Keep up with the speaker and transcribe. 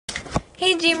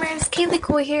Hey Dreamers, Kaylee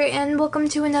Cool here, and welcome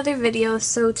to another video.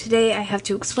 So today I have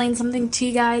to explain something to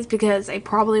you guys because I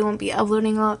probably won't be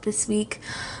uploading a lot this week.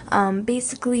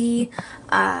 Basically,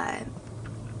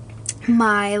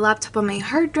 my laptop on my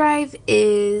hard drive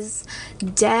is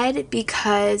dead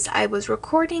because I was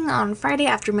recording on Friday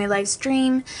after my live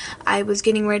stream. I was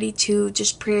getting ready to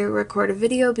just pre-record a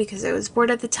video because I was bored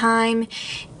at the time,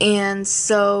 and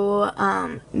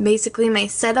so basically my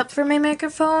setup for my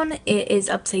microphone, it is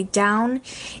upside down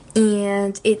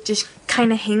and it just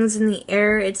kind of hangs in the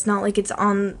air. It's not like it's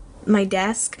on my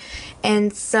desk,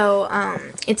 and so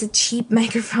it's a cheap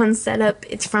microphone setup.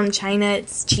 It's from China,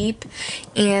 it's cheap,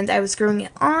 and I was screwing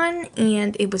it on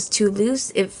and it was too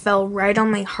loose. It fell right on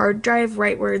my hard drive,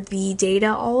 right where the data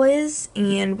all is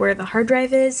and where the hard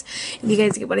drive is. If you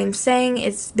guys get what I'm saying,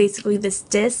 it's basically this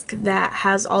disk that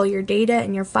has all your data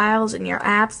and your files and your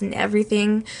apps and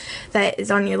everything that is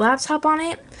on your laptop on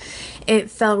it. It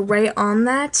fell right on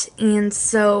that, and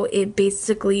so it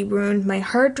basically ruined my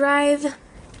hard drive.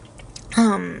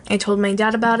 I told my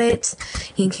dad about it.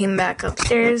 He came back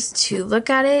upstairs to look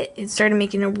at it. It started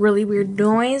making a really weird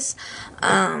noise,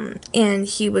 and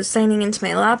he was signing into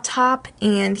my laptop,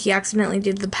 and he accidentally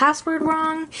did the password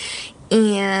wrong,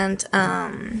 and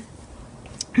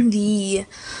the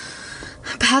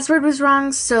password was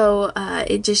wrong, so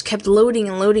it just kept loading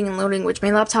and loading and loading, which my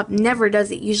laptop never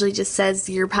does. It usually just says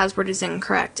your password is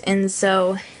incorrect. And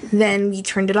so then we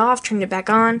turned it off, turned it back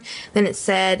on, then it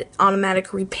said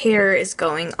automatic repair is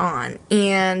going on,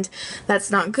 and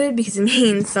that's not good because it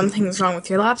means something's wrong with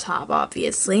your laptop,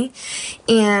 obviously.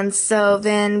 And so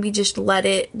then we just let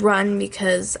it run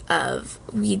because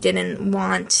we didn't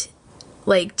want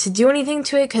to do anything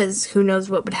to it because who knows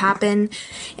what would happen.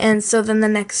 And so then the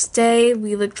next day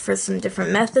we looked for some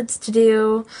different methods to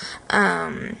do.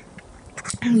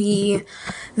 We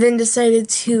then decided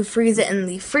to freeze it in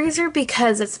the freezer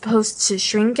because it's supposed to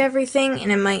shrink everything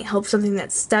and it might help something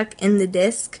that's stuck in the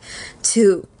disk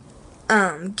to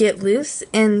get loose.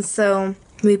 And so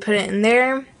we put it in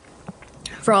there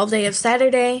for all day of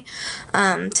Saturday.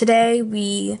 Today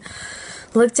we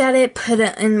looked at it, put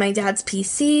it in my dad's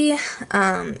PC.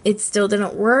 It still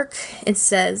didn't work. It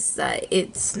says that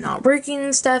it's not working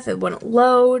and stuff. It wouldn't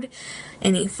load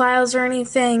any files or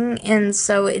anything, and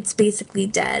so it's basically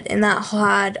dead. And that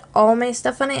had all my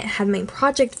stuff on it. It had my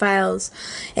project files.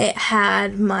 It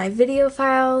had my video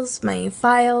files, my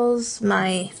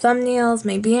thumbnails,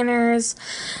 my banners,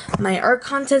 my art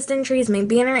contest entries, my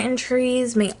banner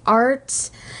entries, my art.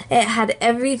 It had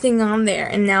everything on there,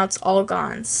 and now it's all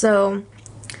gone. So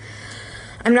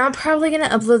I'm not probably going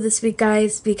to upload this week,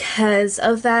 guys, because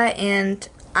of that, and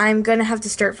I'm going to have to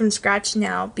start from scratch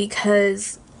now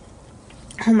because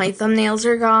all my thumbnails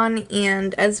are gone,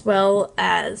 and as well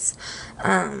as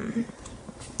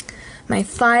my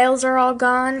files are all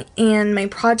gone, and my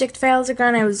project files are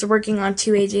gone. I was working on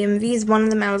 2 AJMVs. One of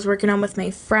them I was working on with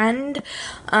my friend.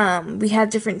 We had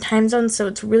different time zones, so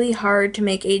it's really hard to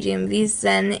make AJMVs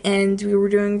then, and we were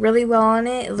doing really well on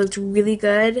it. It looked really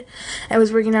good. I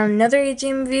was working on another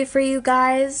AJMV for you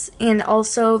guys, and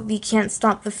also the Can't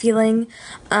Stop the Feeling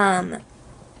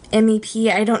MEP,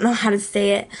 I don't know how to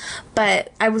say it,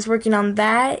 but I was working on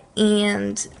that,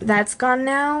 and that's gone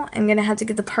now. I'm gonna have to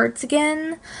get the parts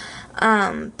again,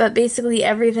 but basically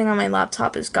everything on my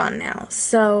laptop is gone now,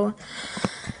 so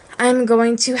I'm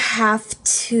going to have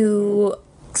to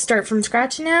start from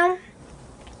scratch now.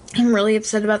 I'm really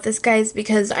upset about this, guys,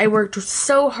 because I worked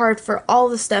so hard for all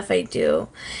the stuff I do,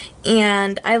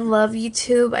 and I love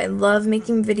YouTube, I love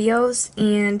making videos,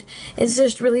 and it's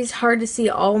just really hard to see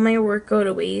all my work go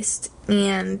to waste,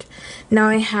 and now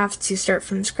I have to start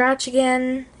from scratch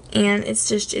again, and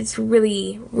it's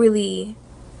really, really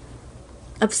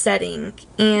upsetting.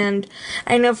 And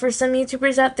I know for some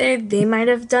YouTubers out there, they might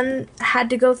have had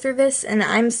to go through this, and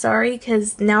I'm sorry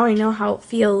because now I know how it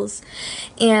feels.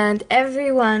 And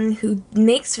everyone who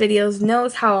makes videos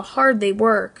knows how hard they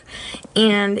work,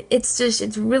 and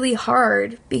it's really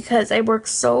hard because I work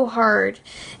so hard,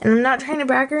 and I'm not trying to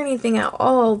brag or anything at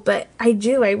all, but I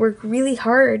do. I work really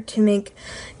hard to make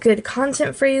good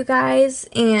content for you guys,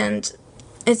 and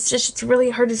it's really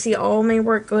hard to see all my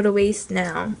work go to waste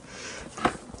now.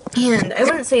 And I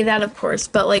wouldn't say that, of course,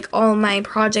 but all my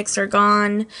projects are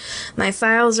gone, my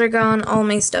files are gone, all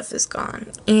my stuff is gone.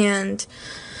 And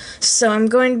so I'm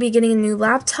going to be getting a new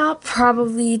laptop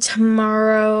probably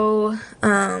tomorrow,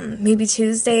 maybe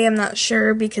Tuesday, I'm not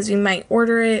sure, because we might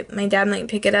order it, my dad might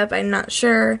pick it up, I'm not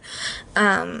sure.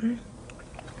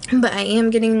 But I am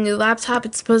getting a new laptop.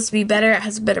 It's supposed to be better. It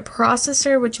has a better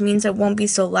processor, which means it won't be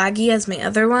so laggy as my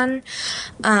other one.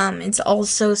 It's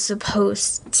also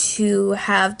supposed to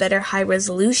have better high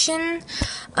resolution.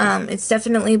 It's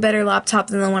definitely a better laptop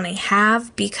than the one I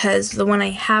have, because the one I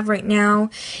have right now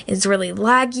is really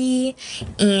laggy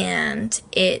and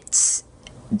it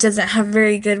doesn't have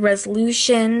very good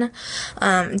resolution.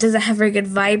 It doesn't have very good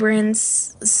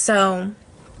vibrance. So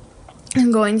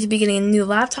I'm going to be getting a new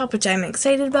laptop, which I'm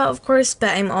excited about, of course, but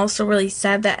I'm also really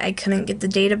sad that I couldn't get the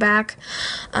data back.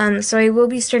 So I will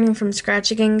be starting from scratch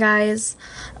again, guys.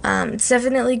 It's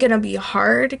definitely going to be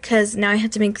hard, because now I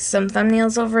have to make some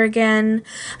thumbnails over again.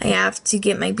 I have to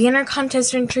get my banner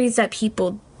contest entries that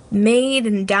people made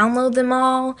and download them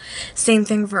all. Same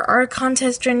thing for our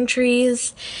contest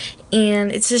entries.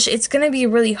 And it's going to be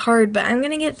really hard, but I'm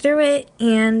going to get through it,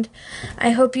 and I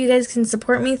hope you guys can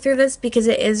support me through this, because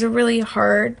it is really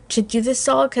hard to do this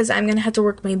all, because I'm going to have to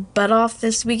work my butt off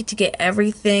this week to get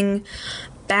everything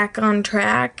back on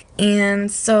track.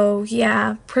 And so,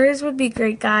 yeah, prayers would be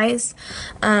great, guys.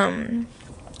 I'm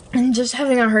just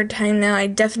having a hard time now. I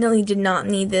definitely did not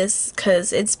need this,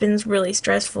 because it's been really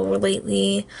stressful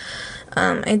lately.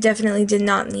 I definitely did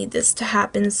not need this to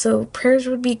happen, so prayers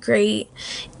would be great.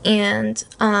 And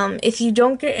if you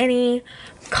don't get any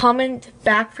comment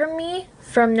back from me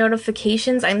from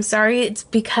notifications, I'm sorry. It's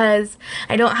because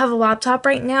I don't have a laptop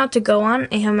right now to go on.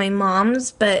 I have my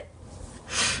mom's, but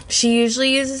she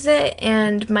usually uses it,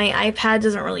 and my iPad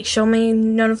doesn't really show me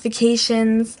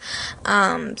notifications,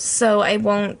 so I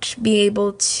won't be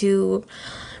able to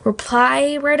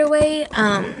reply right away.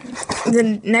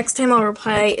 The next time I'll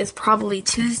reply is probably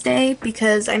Tuesday,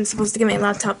 because I'm supposed to get my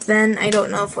laptop then. I don't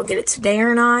know if I'll get it today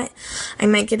or not. I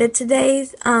might get it today.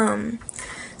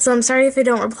 So I'm sorry if I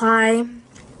don't reply.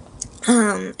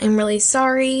 I'm really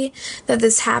sorry that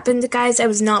this happened, guys. I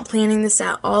was not planning this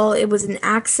at all. It was an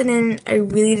accident. I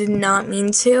really did not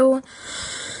mean to.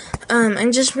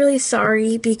 I'm just really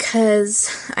sorry,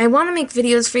 because I want to make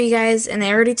videos for you guys, and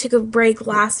I already took a break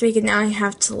last week, and now I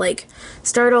have to, like,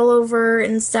 start all over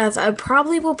and stuff. I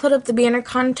probably will put up the banner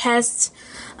contest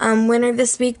winner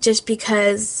this week, just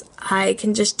because I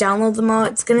can just download them all.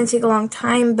 It's going to take a long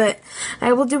time, but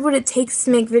I will do what it takes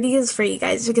to make videos for you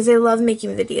guys, because I love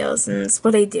making videos, and it's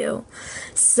what I do.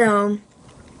 So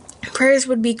prayers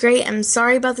would be great. I'm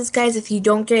sorry about this, guys. If you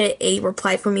don't get a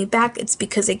reply from me back, it's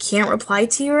because I can't reply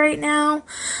to you right now.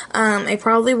 I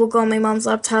probably will go on my mom's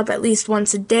laptop at least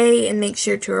once a day and make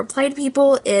sure to reply to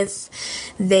people if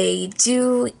they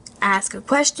do ask a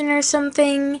question or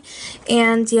something.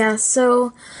 And yeah,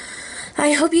 so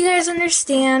I hope you guys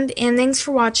understand, and thanks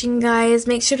for watching, guys.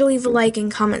 Make sure to leave a like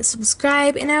and comment,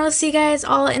 subscribe, and I will see you guys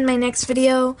all in my next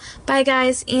video. Bye,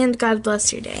 guys, and God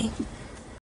bless your day.